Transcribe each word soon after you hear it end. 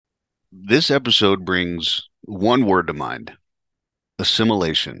This episode brings one word to mind: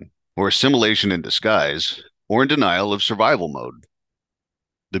 assimilation, or assimilation in disguise, or in denial of survival mode.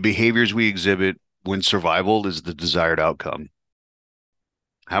 The behaviors we exhibit when survival is the desired outcome.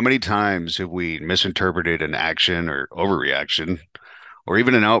 How many times have we misinterpreted an action or overreaction, or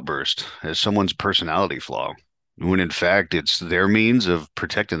even an outburst, as someone's personality flaw, when in fact it's their means of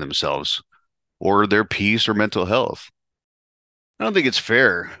protecting themselves, or their peace or mental health? I don't think it's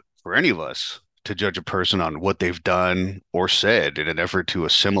fair for any of us to judge a person on what they've done or said in an effort to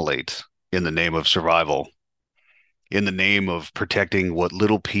assimilate in the name of survival, in the name of protecting what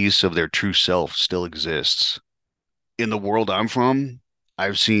little piece of their true self still exists. In the world I'm from,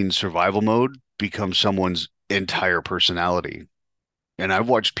 I've seen survival mode become someone's entire personality, and I've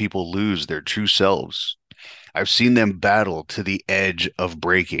watched people lose their true selves. I've seen them battle to the edge of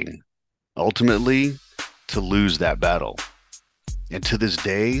breaking, ultimately to lose that battle. And to this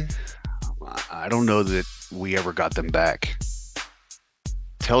day, I don't know that we ever got them back.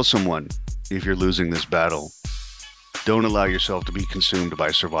 Tell someone if you're losing this battle. Don't allow yourself to be consumed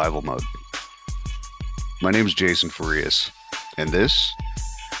by survival mode. My name is Jason Farias, and this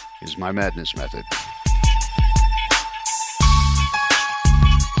is my madness method.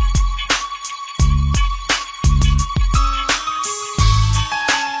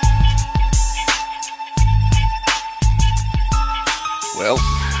 Well,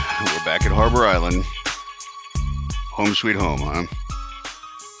 we're back at Harbor Island. Home sweet home, huh?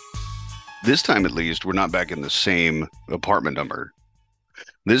 This time, at least, we're not back in the same apartment number.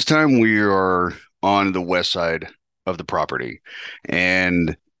 This time, we are on the west side of the property.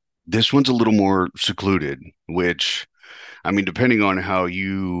 And this one's a little more secluded, which, I mean, depending on how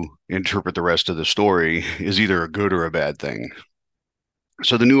you interpret the rest of the story, is either a good or a bad thing.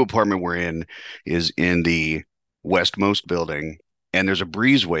 So, the new apartment we're in is in the westmost building, and there's a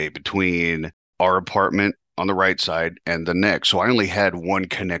breezeway between our apartment on the right side and the next. So, I only had one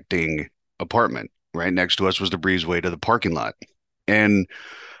connecting apartment. Right next to us was the breezeway to the parking lot. And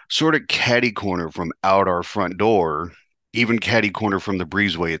sort of catty corner from out our front door, even catty corner from the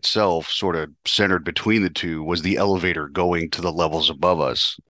breezeway itself, sort of centered between the two, was the elevator going to the levels above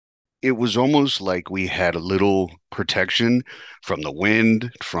us. It was almost like we had a little protection from the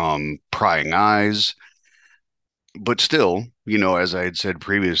wind, from prying eyes, but still, as I had said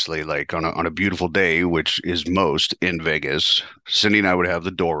previously, like on a beautiful day, which is most in Vegas, Cindy and I would have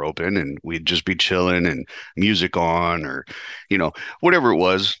the door open and we'd just be chilling and music on, or, you know, whatever it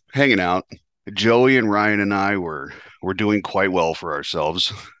was, hanging out. Joey and Ryan and I were doing quite well for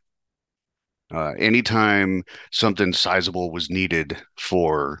ourselves. Anytime something sizable was needed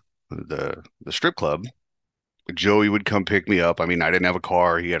for the strip club, Joey would come pick me up. I mean, I didn't have a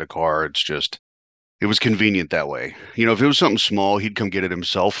car, he had a car. It was convenient that way. If it was something small, he'd come get it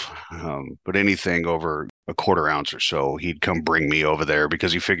himself. But anything over a quarter ounce or so, he'd come bring me over there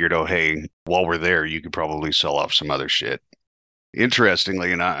because he figured, oh, hey, while we're there, you could probably sell off some other shit.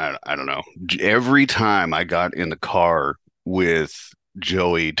 Interestingly, and I don't know, every time I got in the car with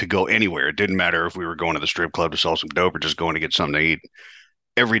Joey to go anywhere, it didn't matter if we were going to the strip club to sell some dope or just going to get something to eat.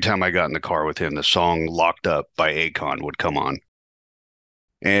 Every time I got in the car with him, the song Locked Up by Akon would come on.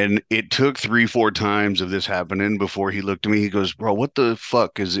 And it took three, four times of this happening before he looked at me. He goes, "Bro, what the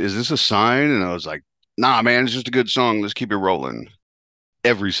fuck? Is this a sign?" And I was like, "Nah, man, it's just a good song. Let's keep it rolling."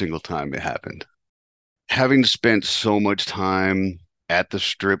 Every single time it happened. Having spent so much time at the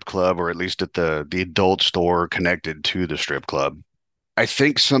strip club, or at least at the adult store connected to the strip club, I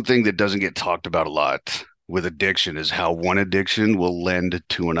think something that doesn't get talked about a lot with addiction is how one addiction will lend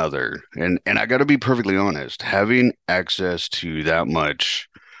to another. And I got to be perfectly honest, having access to that much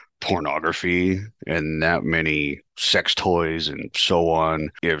pornography and that many sex toys and so on.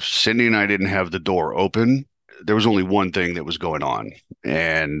 If Cindy and I didn't have the door open, there was only one thing that was going on.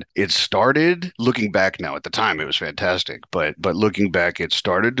 And it started, looking back now, at the time it was fantastic, but looking back, it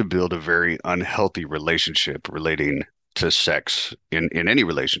started to build a very unhealthy relationship relating to sex in any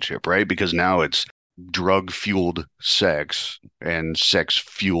relationship, right? Because now it's drug fueled sex and sex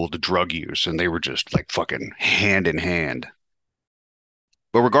fueled drug use, and they were just like fucking hand in hand.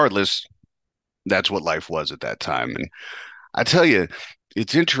 But regardless, that's what life was at that time. And I tell you,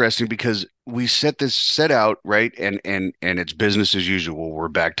 it's interesting because we set out, right, and it's business as usual. We're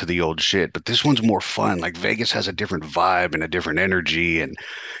back to the old shit, but this one's more fun. Like Vegas has a different vibe and a different energy, and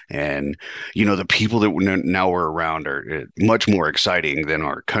the people that now we're around are much more exciting than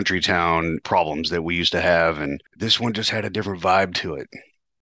our country town problems that we used to have. And this one just had a different vibe to it.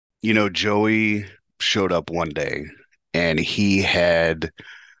 Joey showed up one day, and he had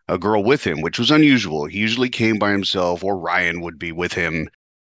a girl with him, which was unusual. He usually came by himself, or Ryan would be with him.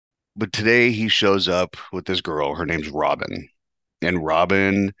 But today he shows up with this girl. Her name's Robin. And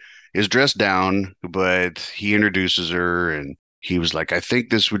Robin is dressed down, but he introduces her and he was like, I think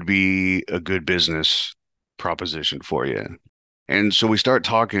this would be a good business proposition for you. And so we start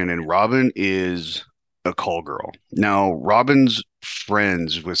talking, and Robin is a call girl. Now, Robin's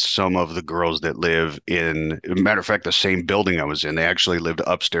friends with some of the girls that live in, matter of fact, the same building I was in. They actually lived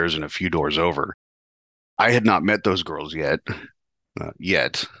upstairs and a few doors over. I had not met those girls yet,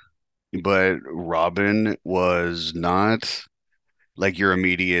 but Robin was not like your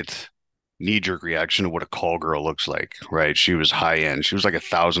immediate knee-jerk reaction to what a call girl looks like, right? She was high end. She was like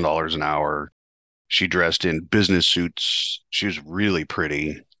 $1,000 an hour. She dressed in business suits. She was really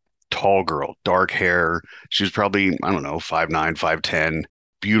pretty, tall girl, dark hair. She was probably, I don't know, 5'9", 5'10",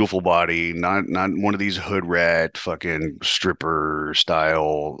 beautiful body, not one of these hood rat fucking stripper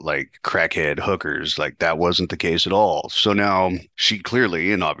style like crackhead hookers. Like that wasn't the case at all. So now she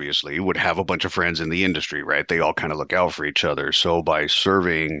clearly and obviously would have a bunch of friends in the industry, right? They all kind of look out for each other. So by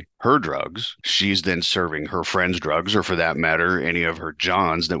serving her drugs, she's then serving her friends' drugs, or for that matter, any of her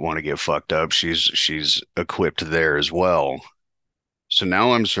Johns that want to get fucked up. She's equipped there as well. So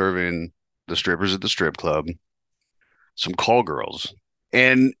now I'm serving the strippers at the strip club, some call girls,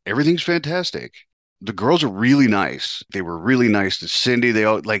 and everything's fantastic. The girls are really nice. They were really nice to Cindy. They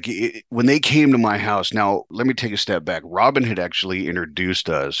all like when they came to my house. Now, let me take a step back. Robin had actually introduced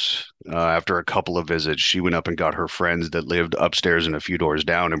us after a couple of visits. She went up and got her friends that lived upstairs and a few doors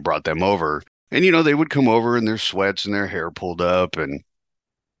down and brought them over. And they would come over in their sweats and their hair pulled up, and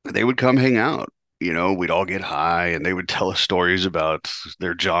they would come hang out. We'd all get high and they would tell us stories about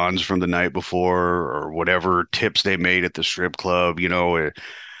their Johns from the night before or whatever tips they made at the strip club,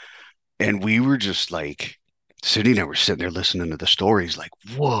 and we were just like, Cindy and I were sitting there listening to the stories, like,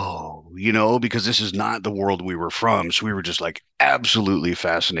 whoa, because this is not the world we were from. So we were just like absolutely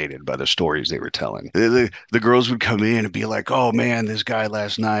fascinated by the stories they were telling. The girls would come in and be like, oh man, this guy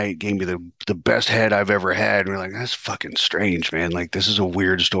last night gave me the best head I've ever had. And we're like, that's fucking strange, man. Like, this is a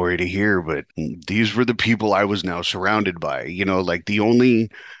weird story to hear, but these were the people I was now surrounded by. Like the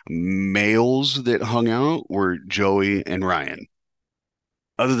only males that hung out were Joey and Ryan.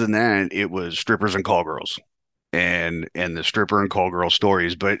 Other than that, it was strippers and call girls and the stripper and call girl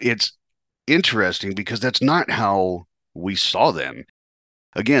stories. But it's interesting because that's not how we saw them.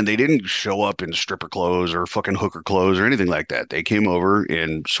 Again, they didn't show up in stripper clothes or fucking hooker clothes or anything like that. They came over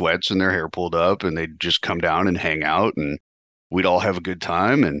in sweats and their hair pulled up, and they'd just come down and hang out, and we'd all have a good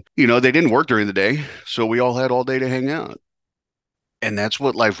time. And they didn't work during the day, so we all had all day to hang out. And that's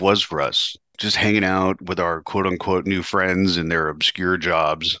what life was for us. Just hanging out with our quote unquote new friends in their obscure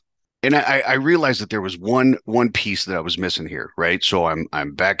jobs. And I realized that there was one piece that I was missing here, right? So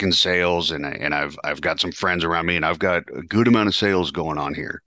I'm back in sales, and I've got some friends around me, and I've got a good amount of sales going on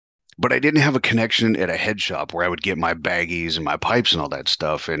here. But I didn't have a connection at a head shop where I would get my baggies and my pipes and all that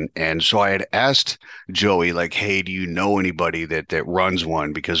stuff. And so I had asked Joey, like, hey, do you know anybody that runs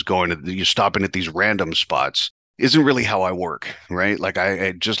one? Because going to you stopping at these random spots isn't really how I work, right? Like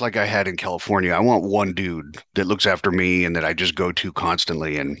I just like I had in California, I want one dude that looks after me and that I just go to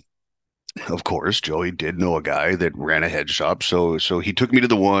constantly. And of course, Joey did know a guy that ran a head shop, so he took me to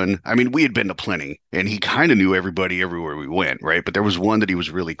the one. I mean, we had been to plenty, and he kind of knew everybody everywhere we went, right? But there was one that he was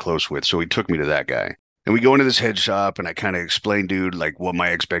really close with, so he took me to that guy. And we go into this head shop, and I kind of explain, dude, like what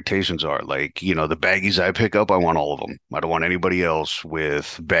my expectations are. Like, the baggies I pick up, I want all of them. I don't want anybody else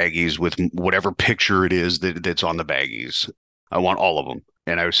with baggies with whatever picture it is that's on the baggies. I want all of them.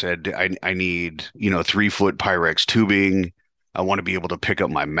 And I said, I need, 3 foot Pyrex tubing. I want to be able to pick up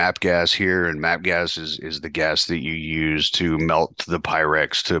my MAP gas here, and MAP gas is the gas that you use to melt the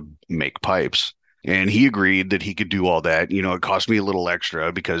Pyrex to make pipes. And he agreed that he could do all that. It cost me a little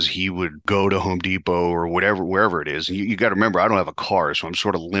extra because he would go to Home Depot or whatever, wherever it is. And you got to remember, I don't have a car, so I'm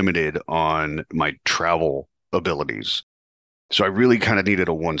sort of limited on my travel abilities. So I really kind of needed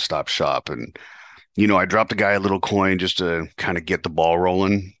a one-stop shop. And, I dropped the guy a little coin just to kind of get the ball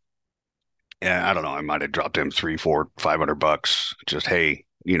rolling. Yeah, I don't know. I might have dropped him three, four, $500. Just, hey,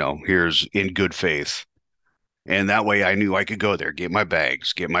 here's in good faith. And that way I knew I could go there, get my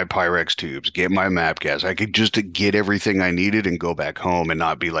bags, get my Pyrex tubes, get my map gas. I could just get everything I needed and go back home and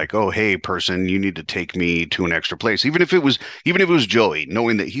not be like, oh, hey, person, you need to take me to an extra place. Even if it was Joey,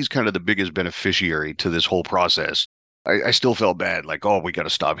 knowing that he's kind of the biggest beneficiary to this whole process. I still felt bad, like, oh, we got to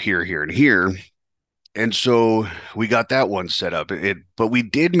stop here, here, and here. And so we got that one set up. But we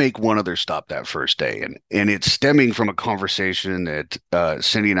did make one other stop that first day, and it's stemming from a conversation that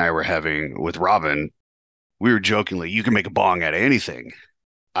Cindy and I were having with Robin. We were jokingly, you can make a bong out of anything.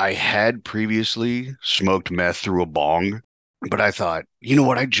 I had previously smoked meth through a bong, But I thought, you know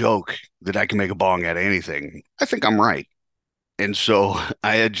what? I joke that I can make a bong out of anything. I think I'm right. And so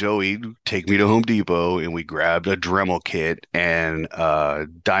I had Joey take me to Home Depot and we grabbed a Dremel kit and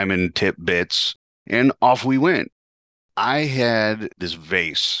diamond tip bits and off we went. I had this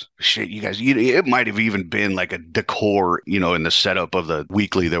vase. Shit, you guys, it might have even been like a decor, in the setup of the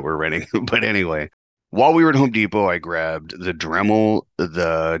weekly that we're renting. But anyway, while we were at Home Depot, I grabbed the Dremel,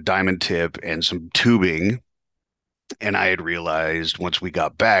 the diamond tip, and some tubing. And I had realized once we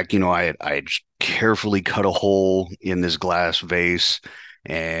got back, I had carefully cut a hole in this glass vase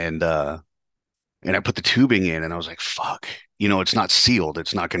and and I put the tubing in and I was like, fuck, it's not sealed.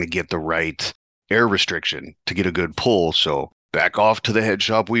 It's not going to get the right air restriction to get a good pull. So back off to the head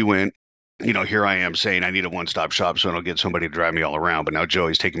shop we went. Here I am saying I need a one-stop shop so I don't get somebody to drive me all around. But now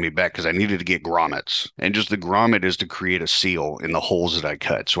Joey's taking me back because I needed to get grommets. And just the grommet is to create a seal in the holes that I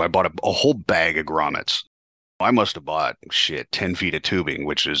cut. So I bought a whole bag of grommets. I must have bought shit 10 feet of tubing,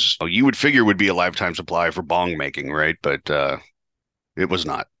 which is you would figure would be a lifetime supply for bong making, right? But it was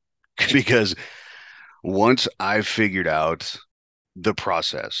not because once I figured out the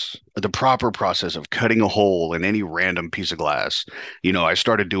proper process of cutting a hole in any random piece of glass, I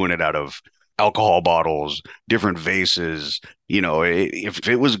started doing it out of alcohol bottles, different vases. If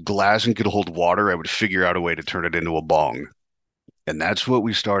it was glass and could hold water, I would figure out a way to turn it into a bong. And that's what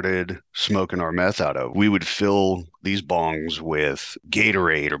we started smoking our meth out of. We would fill these bongs with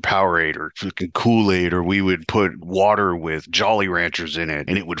Gatorade or Powerade or fucking Kool-Aid, or we would put water with Jolly Ranchers in it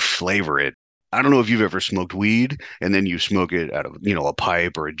and it would flavor it. I don't know if you've ever smoked weed and then you smoke it out of, a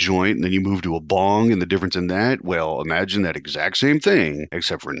pipe or a joint and then you move to a bong and the difference in that. Well, imagine that exact same thing,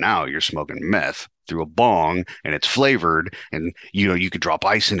 except for now you're smoking meth through a bong and it's flavored and, you could drop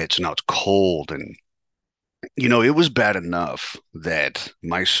ice in it. So now it's cold and it was bad enough that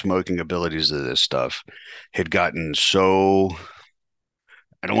my smoking abilities of this stuff had gotten so,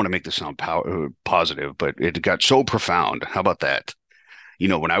 I don't want to make this sound positive, but it got so profound. How about that?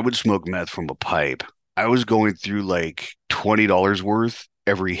 When I would smoke meth from a pipe, I was going through like $20 worth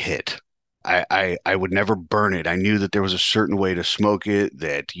every hit. I would never burn it. I knew that there was a certain way to smoke it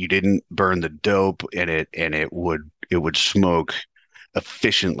that you didn't burn the dope in it and it would smoke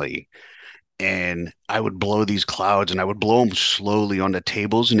efficiently and I would blow these clouds and I would blow them slowly onto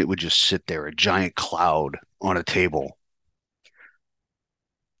tables and it would just sit there, a giant cloud on a table.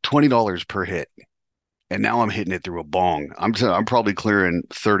 $20 per hit. And now I'm hitting it through a bong. I'm probably clearing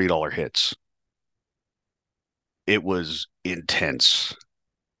 $30 hits. It was intense.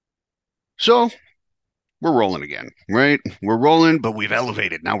 So we're rolling again, right? We're rolling, but we've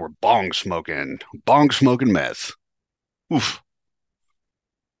elevated. Now we're bong smoking meth. Oof.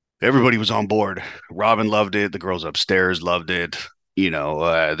 Everybody was on board. Robin loved it. The girls upstairs loved it.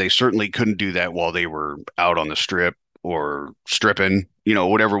 They certainly couldn't do that while they were out on the strip or stripping,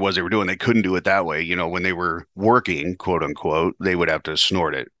 whatever it was they were doing. They couldn't do it that way. When they were working, quote unquote, they would have to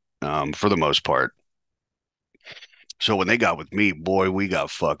snort it for the most part. So when they got with me, boy, we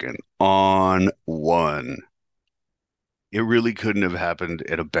got fucking on one. It really couldn't have happened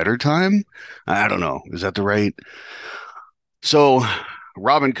at a better time. I don't know. Is that the right? So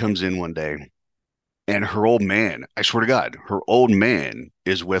Robin comes in one day and her old man, I swear to God, her old man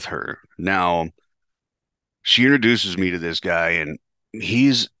is with her. Now, she introduces me to this guy, and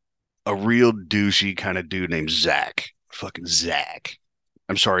he's a real douchey kind of dude named Zach. Fucking Zach.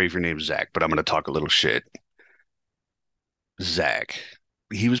 I'm sorry if your name's Zach, but I'm going to talk a little shit. Zach.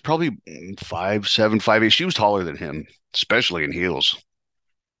 He was probably 5'7", 5'8". She was taller than him, especially in heels.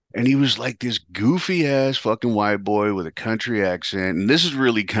 And he was like this goofy ass fucking white boy with a country accent. And this is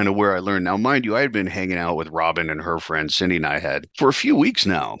really kind of where I learned. Now, mind you, I had been hanging out with Robin and her friend Cindy and I had for a few weeks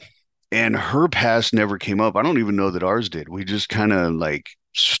now. And her past never came up. I don't even know that ours did. We just kind of like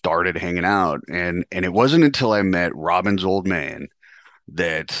started hanging out. And it wasn't until I met Robin's old man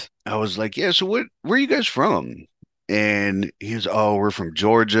that I was like, yeah, so where are you guys from? And he was, oh, we're from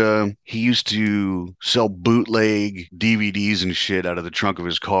Georgia. He used to sell bootleg DVDs and shit out of the trunk of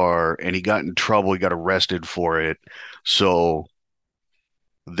his car, and he got in trouble. He got arrested for it. So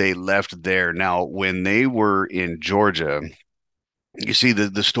they left there. Now, when they were in Georgia, you see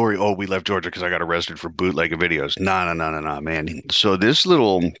the story, oh, we left Georgia because I got arrested for bootleg videos. No, no, no, no, no, man. So this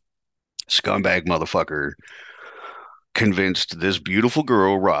little scumbag motherfucker convinced this beautiful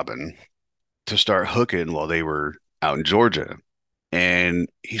girl, Robin, to start hooking while they were out in Georgia. And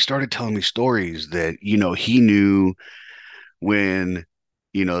he started telling me stories that, he knew when,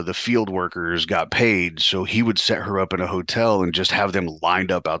 the field workers got paid. So he would set her up in a hotel and just have them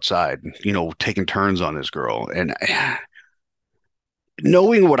lined up outside, taking turns on this girl. And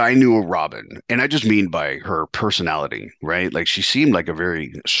knowing what I knew of Robin, and I just mean by her personality, right? Like she seemed like a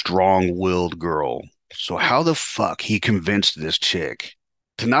very strong-willed girl. So how the fuck he convinced this chick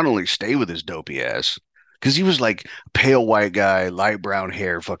to not only stay with his dopey ass, because he was like a pale white guy, light brown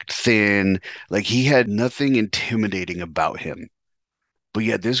hair, fucking thin, like he had nothing intimidating about him. But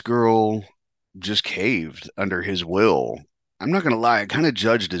yet this girl just caved under his will. I'm not gonna lie, I kind of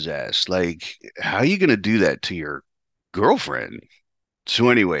judged his ass. Like, how are you gonna do that to your girlfriend? So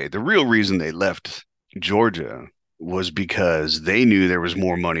anyway, the real reason they left Georgia was because they knew there was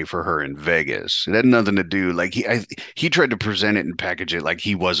more money for her in Vegas. It had nothing to do like he tried to present it and package it like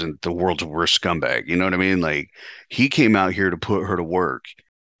he wasn't the world's worst scumbag. You know what I mean? Like he came out here to put her to work.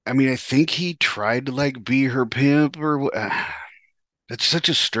 I mean, I think he tried to like be her pimp or that's such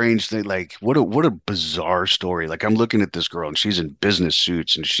a strange thing. Like, what a bizarre story. Like, I'm looking at this girl and she's in business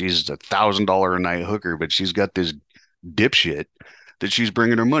suits and she's $1,000 a night hooker, but she's got this dipshit that she's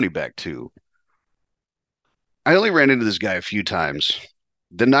bringing her money back to. I only ran into this guy a few times.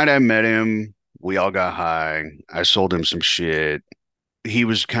 The night I met him, we all got high. I sold him some shit. He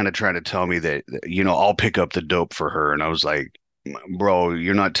was kind of trying to tell me that, I'll pick up the dope for her. And I was like, bro,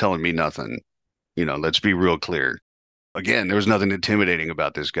 you're not telling me nothing. Let's be real clear. Again, there was nothing intimidating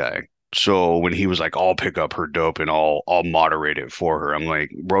about this guy. So when he was like, I'll pick up her dope and I'll moderate it for her, I'm like,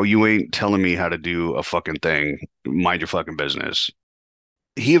 bro, you ain't telling me how to do a fucking thing. Mind your fucking business.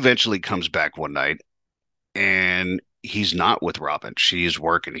 He eventually comes back one night and he's not with Robin. She's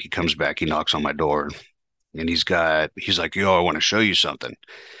working. He comes back, he knocks on my door and he's like, yo, I want to show you something.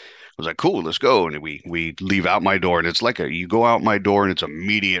 I was like, cool, let's go. And we leave out my door, and it's like you go out my door, and it's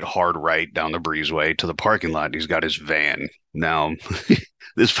immediate hard right down the breezeway to the parking lot. And he's got his van. Now,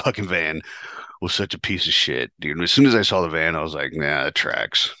 this fucking van was such a piece of shit, dude. As soon as I saw the van, I was like, nah, it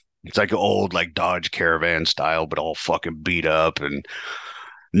tracks. It's like an old like Dodge Caravan style, but all fucking beat up. And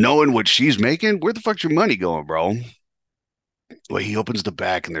knowing what she's making, where the fuck's your money going, bro? Well, he opens the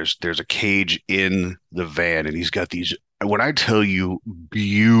back and there's a cage in the van, and he's got these, when I tell you,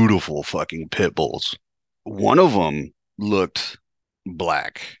 beautiful fucking pit bulls. One of them looked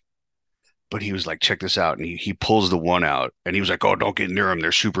black, but he was like, check this out. And he pulls the one out and he was like, oh, don't get near them.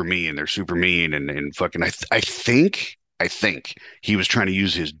 They're super mean. They're super mean. And fucking, I think he was trying to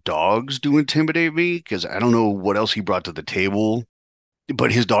use his dogs to intimidate me because I don't know what else he brought to the table,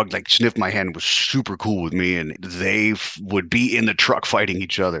 but his dog like sniffed my hand and was super cool with me, and they would be in the truck fighting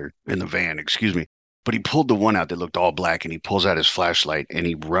each other in the van, excuse me. But he pulled the one out that looked all black, and he pulls out his flashlight and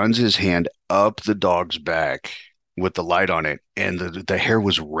he runs his hand up the dog's back with the light on it, and the hair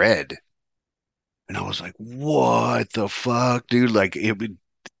was red. And I was like, what the fuck, dude? Like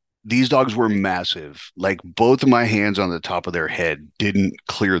these dogs were massive. Like both of my hands on the top of their head didn't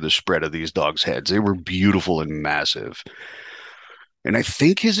clear the spread of these dogs' heads. They were beautiful and massive. And I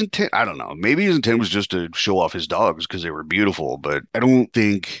think his intent, I don't know, maybe his intent was just to show off his dogs because they were beautiful, but I don't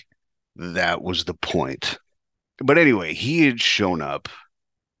think that was the point. But anyway, he had shown up,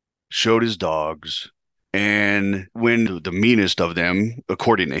 showed his dogs, and when the meanest of them,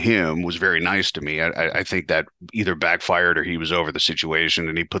 according to him, was very nice to me, I think that either backfired or he was over the situation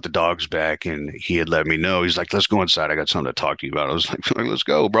and he put the dogs back and he had let me know. He's like, let's go inside. I got something to talk to you about. I was like, let's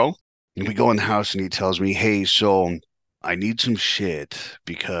go, bro. And we go in the house and he tells me, hey, so I need some shit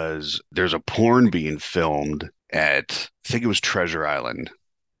because there's a porn being filmed at, I think it was Treasure Island.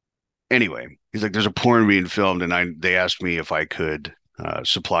 Anyway, he's like, there's a porn being filmed, and they asked me if I could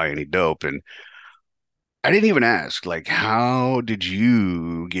supply any dope, and I didn't even ask, like, how did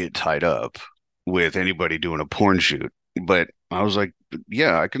you get tied up with anybody doing a porn shoot? But I was like,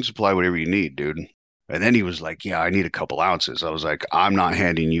 yeah, I can supply whatever you need, dude. And then he was like, yeah, I need a couple ounces. I was like, I'm not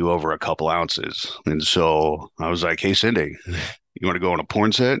handing you over a couple ounces. And so I was like, hey, Cindy, you want to go on a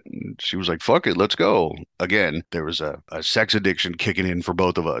porn set? And she was like, fuck it, let's go. Again, there was a sex addiction kicking in for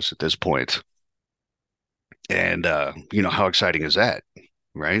both of us at this point. And, how exciting is that?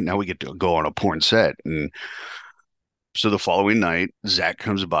 Right now we get to go on a porn set. And so the following night, Zach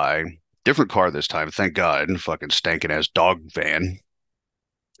comes by, different car this time, thank God, fucking stankin' ass dog van.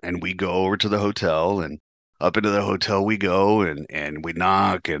 And we go over to the hotel, and up into the hotel we go, and we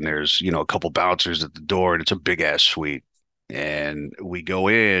knock, and there's, a couple bouncers at the door, and it's a big ass suite. And we go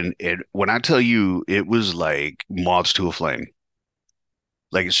in, and when I tell you, it was like moths to a flame.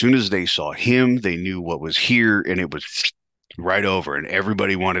 Like as soon as they saw him, they knew what was here, and it was right over, and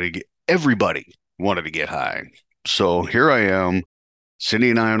everybody wanted to get high. So here I am,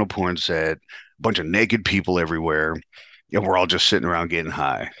 Cindy and I on a porn set, a bunch of naked people everywhere, and we're all just sitting around getting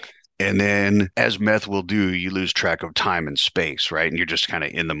high. And then, as meth will do, you lose track of time and space, right? And you're just kind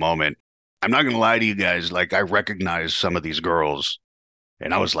of in the moment. I'm not going to lie to you guys, like, I recognize some of these girls.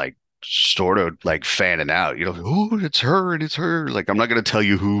 And I was like, sort of like fanning out, oh, it's her and it's her. Like, I'm not gonna tell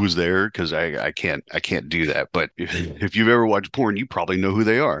you who was there because I can't do that. But if you've ever watched porn, you probably know who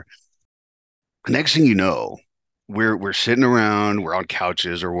they are. Next thing you know, we're sitting around, we're on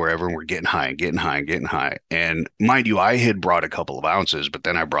couches or wherever, and we're getting high and getting high and getting high. And mind you, I had brought a couple of ounces, but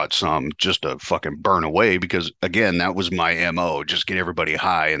then I brought some just to fucking burn away because again, that was my MO, just get everybody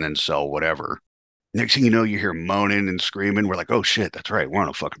high and then sell whatever. Next thing you know, you hear moaning and screaming. We're like, oh shit, that's right, we're on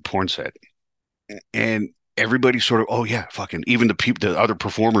a fucking porn set. And everybody sort of, oh yeah, fucking, even the people, the other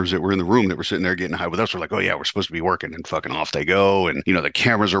performers that were in the room that were sitting there getting high with us were like, oh yeah, we're supposed to be working, and fucking off they go. And the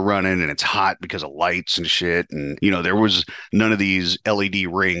cameras are running and it's hot because of lights and shit. And there was none of these LED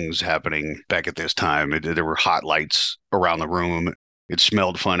rings happening back at this time. There were hot lights around the room. It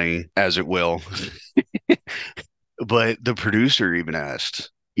smelled funny, as it will. But the producer even asked,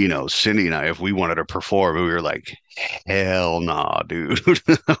 Cindy and I, if we wanted to perform. And we were like, hell nah, dude.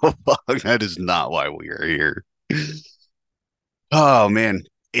 Fuck, that is not why we are here. Oh man,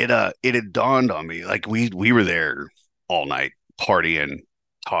 it had dawned on me. Like we were there all night, partying,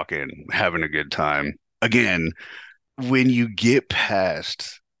 talking, having a good time. Again, when you get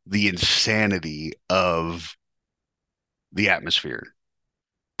past the insanity of the atmosphere,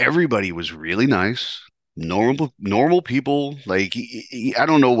 everybody was really nice, normal people. Like I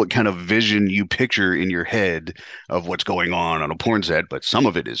don't know what kind of vision you picture in your head of what's going on a porn set, but some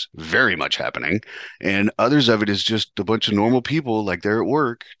of it is very much happening, and others of it is just a bunch of normal people like they're at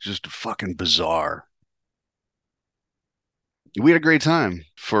work, just fucking bizarre. We had a great time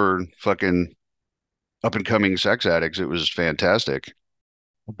for fucking up and coming sex addicts. It was fantastic,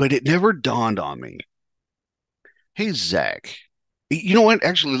 but it never dawned on me. Hey, Zach, you know what?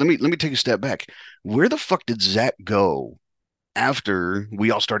 Actually, let me take a step back. Where the fuck did Zach go after we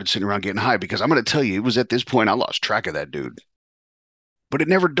all started sitting around getting high? Because I'm going to tell you, it was at this point I lost track of that dude. But it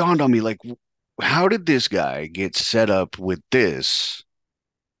never dawned on me, like, how did this guy get set up with this,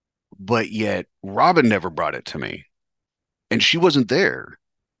 but yet Robin never brought it to me and she wasn't there.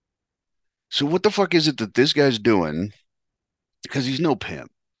 So what the fuck is it that this guy's doing? Because he's no pimp.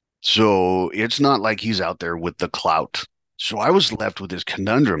 So it's not like he's out there with the clout. So I was left with this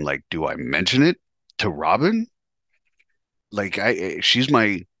conundrum, like, do I mention it to Robin? Like she's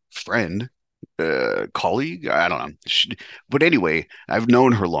my friend, colleague. I don't know. But anyway, I've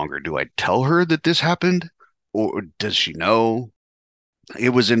known her longer. Do I tell her that this happened, or does she know? It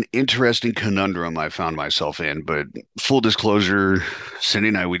was an interesting conundrum I found myself in. But full disclosure, Cindy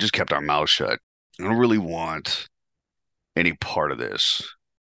and I, we just kept our mouths shut. I don't really want any part of this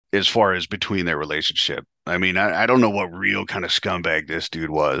as far as between their relationship. I mean, I don't know what real kind of scumbag this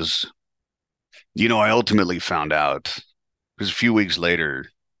dude was. I ultimately found out because a few weeks later,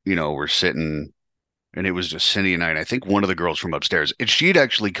 we're sitting and it was just Cindy and I, and I think one of the girls from upstairs, and she'd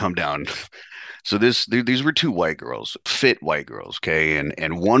actually come down. So these were two white girls, fit white girls, okay,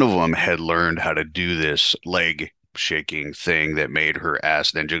 and one of them had learned how to do this leg shaking thing that made her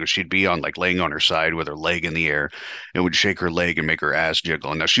ass then jiggle. She'd be on like laying on her side with her leg in the air and would shake her leg and make her ass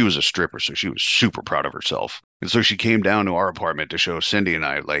jiggle. And now she was a stripper, so she was super proud of herself. And so she came down to our apartment to show Cindy and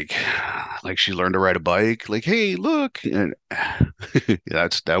I like she learned to ride a bike. Like, hey, look, and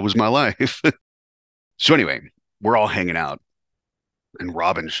that was my life. So anyway, we're all hanging out, and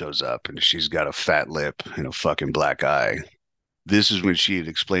Robin shows up, and she's got a fat lip and a fucking black eye. This is when she had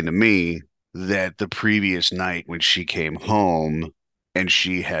explained to me that the previous night when she came home and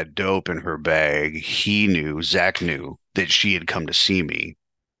she had dope in her bag, Zach knew that she had come to see me,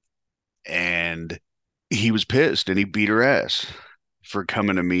 and he was pissed and he beat her ass for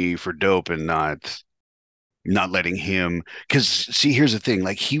coming to me for dope and not letting him. Because see, here's the thing,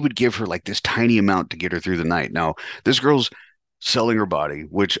 like he would give her like this tiny amount to get her through the night. Now this girl's selling her body,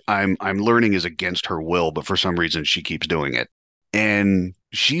 which I'm learning is against her will, but for some reason she keeps doing it, and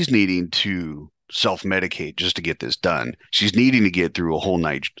she's needing to self-medicate just to get this done. She's needing to get through a whole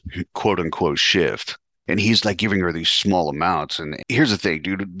night quote unquote shift, and he's like giving her these small amounts. And here's the thing,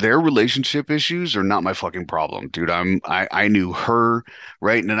 dude, their relationship issues are not my fucking problem, dude. I knew her,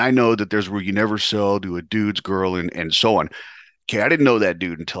 right? And I know that there's where you never sell to a dude's girl and so on. Okay, I didn't know that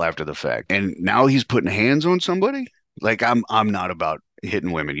dude until after the fact. And now he's putting hands on somebody? Like I'm not about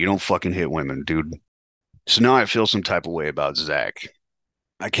hitting women. You don't fucking hit women, dude. So now I feel some type of way about Zach.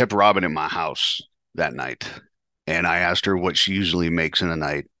 I kept Robin in my house that night, and I asked her what she usually makes in a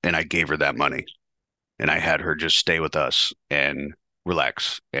night, and I gave her that money. And I had her just stay with us and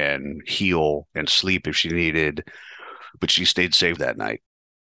relax and heal and sleep if she needed, but she stayed safe that night.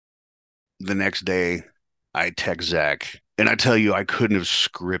 The next day, I text Zach, and I tell you, I couldn't have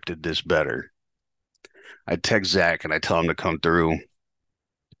scripted this better. I text Zach and I tell him to come through.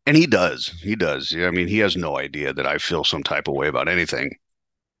 And he does. He does. Yeah, I mean, he has no idea that I feel some type of way about anything.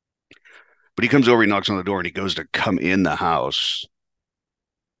 But he comes over, he knocks on the door, and he goes to come in the house.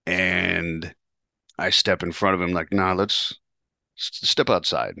 And I step in front of him, like, nah, let's step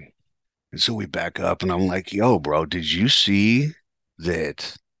outside. And so we back up, and I'm like, yo, bro, did you see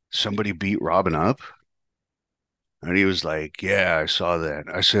that somebody beat Robin up? And he was like, yeah, I saw that.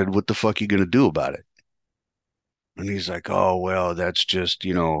 I said, what the fuck you gonna do about it? And he's like, oh, well, that's just,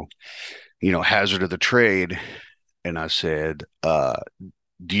 hazard of the trade. And I said,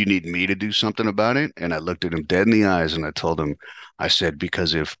 do you need me to do something about it? And I looked at him dead in the eyes and I told him, I said,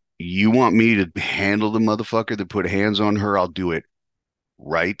 because if you want me to handle the motherfucker that put hands on her, I'll do it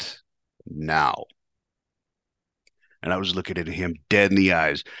right now. And I was looking at him dead in the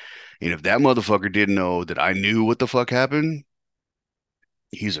eyes. And if that motherfucker didn't know that I knew what the fuck happened,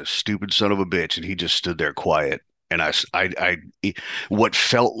 he's a stupid son of a bitch. And he just stood there quiet. And what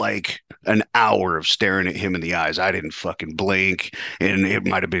felt like an hour of staring at him in the eyes. I didn't fucking blink. And it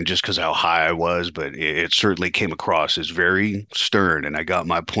might have been just because how high I was, but it certainly came across as very stern. And I got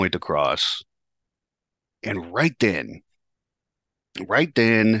my point across. And right then,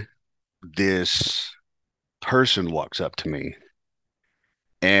 this person walks up to me.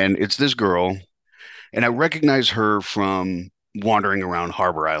 And it's this girl. And I recognize her from wandering around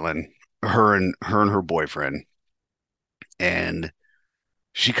Harbor Island, her and her boyfriend. And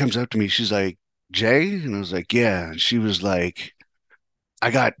she comes up to me. She's like, Jay? And I was like, yeah. And she was like,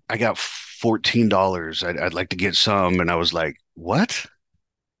 I got $14. I'd like to get some. And I was like, what?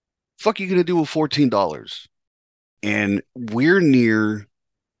 Fuck you gonna do with $14? And we're near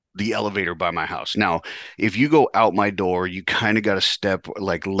the elevator by my house. Now, if you go out my door, you kind of got to step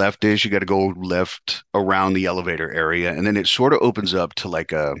like leftish. You got to go left around the elevator area, and then it sort of opens up to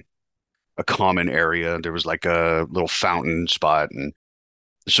like a common area. There was like a little fountain spot, and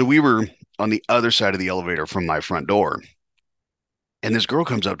so we were on the other side of the elevator from my front door. And this girl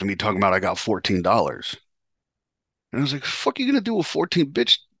comes up to me talking about I got $14. And I was like, fuck you gonna do with 14,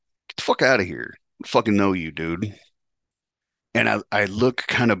 bitch? Get the fuck out of here. I fucking know you, dude. And I look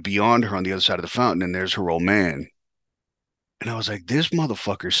kind of beyond her on the other side of the fountain, and there's her old man. And I was like, this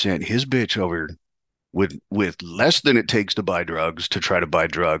motherfucker sent his bitch over with less than it takes to buy drugs to try to buy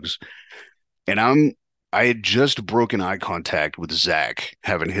drugs. And I had just broken eye contact with Zach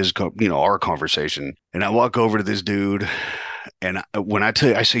having our conversation. And I walk over to this dude, and when I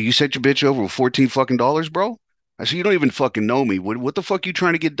tell you, I say, you sent your bitch over with 14 fucking dollars, bro? I said, you don't even fucking know me. What the fuck you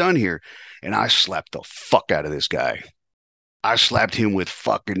trying to get done here? And I slapped the fuck out of this guy. I slapped him with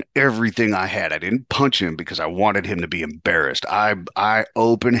fucking everything I had. I didn't punch him because I wanted him to be embarrassed. I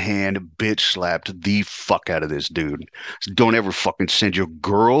open hand bitch slapped the fuck out of this dude. Don't ever fucking send your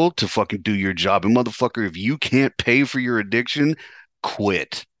girl to fucking do your job. And motherfucker, if you can't pay for your addiction,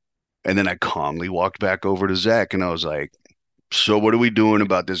 quit. And then I calmly walked back over to Zach and I was like, so what are we doing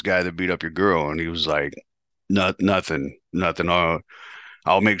about this guy that beat up your girl? And he was like, nothing, nothing.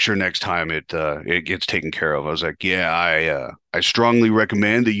 I'll make sure next time it gets taken care of. I was like, yeah, I strongly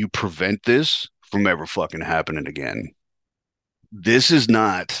recommend that you prevent this from ever fucking happening again. This is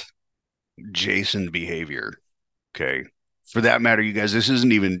not Jason behavior, okay? For that matter, you guys, this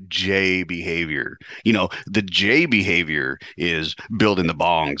isn't even Jay behavior. The Jay behavior is building the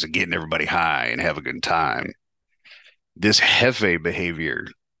bongs and getting everybody high and have a good time. This Hefe behavior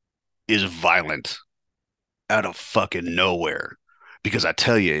is violent out of fucking nowhere. Because I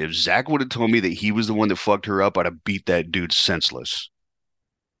tell you, if Zach would have told me that he was the one that fucked her up, I'd have beat that dude senseless.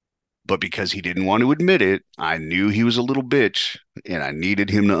 But because he didn't want to admit it, I knew he was a little bitch, and I needed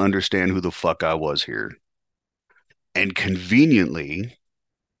him to understand who the fuck I was here. And conveniently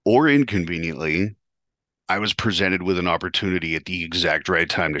or inconveniently, I was presented with an opportunity at the exact right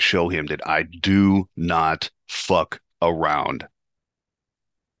time to show him that I do not fuck around.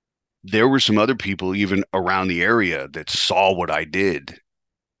 There were some other people even around the area that saw what I did.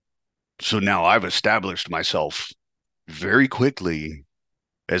 So now I've established myself very quickly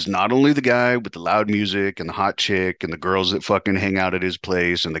as not only the guy with the loud music and the hot chick and the girls that fucking hang out at his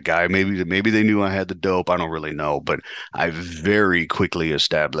place and the guy maybe they knew I had the dope. I don't really know, but I very quickly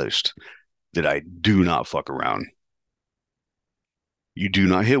established that I do not fuck around. You do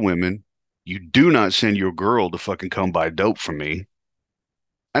not hit women. You do not send your girl to fucking come buy dope from me.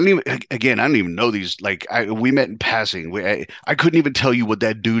 I don't even, again, I don't even know these. Like, we met in passing. I couldn't even tell you what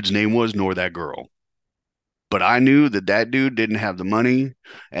that dude's name was, nor that girl. But I knew that that dude didn't have the money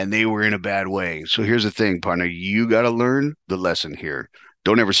and they were in a bad way. So here's the thing, partner. You got to learn the lesson here.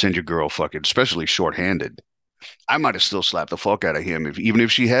 Don't ever send your girl fucking, especially shorthanded. I might have still slapped the fuck out of him even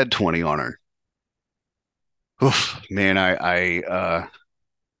if she had 20 on her. Oof, man,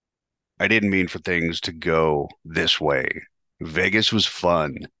 I didn't mean for things to go this way. Vegas was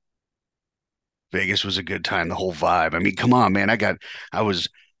fun. Vegas was a good time, the whole vibe. I mean, come on, man. I was,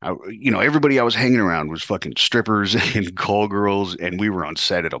 everybody I was hanging around was fucking strippers and call girls, and we were on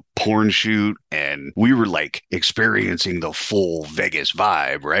set at a porn shoot, and we were like experiencing the full Vegas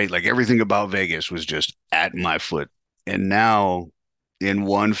vibe, right? Like everything about Vegas was just at my foot. And now, in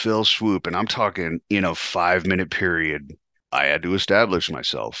one fell swoop, and I'm talking in a 5 minute period, I had to establish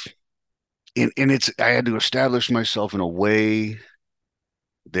myself. I had to establish myself in a way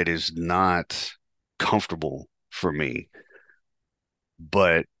that is not comfortable for me.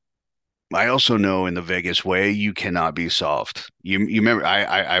 But I also know in the Vegas way, you cannot be soft. You remember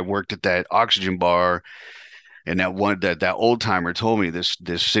I worked at that oxygen bar, and that old timer told me this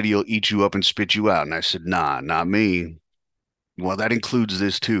city will eat you up and spit you out. And I said, nah, not me. Well, that includes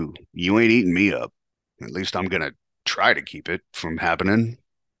this too. You ain't eating me up. At least I'm gonna try to keep it from happening.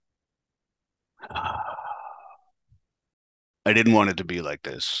 I didn't want it to be like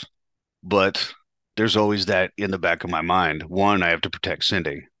this, but there's always that in the back of my mind. One, I have to protect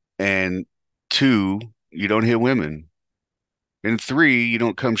Cindy. And two, you don't hit women. And three, you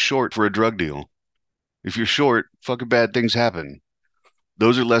don't come short for a drug deal. If you're short, fucking bad things happen.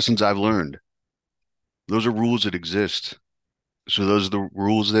 Those are lessons I've learned. Those are rules that exist. So those are the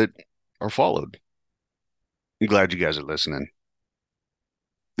rules that are followed. I'm glad you guys are listening.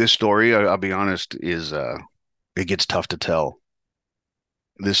 This story, I'll be honest, is it gets tough to tell.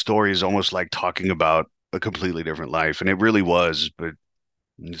 This story is almost like talking about a completely different life, and it really was, but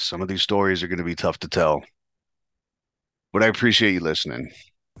some of these stories are going to be tough to tell. But I appreciate you listening.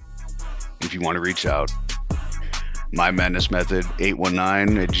 If you want to reach out, My Madness Method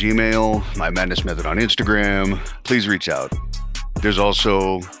 819 at Gmail, My Madness Method on Instagram. Please reach out. There's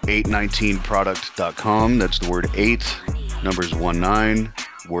also 819product.com. That's the word 8, numbers 19,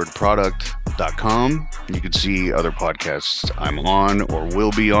 wordproduct.com. You can see other podcasts I'm on or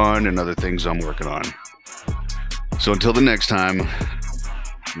will be on and other things I'm working on. So until the next time,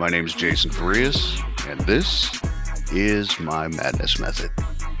 my name is Jason Farias, and this is My Madness Method.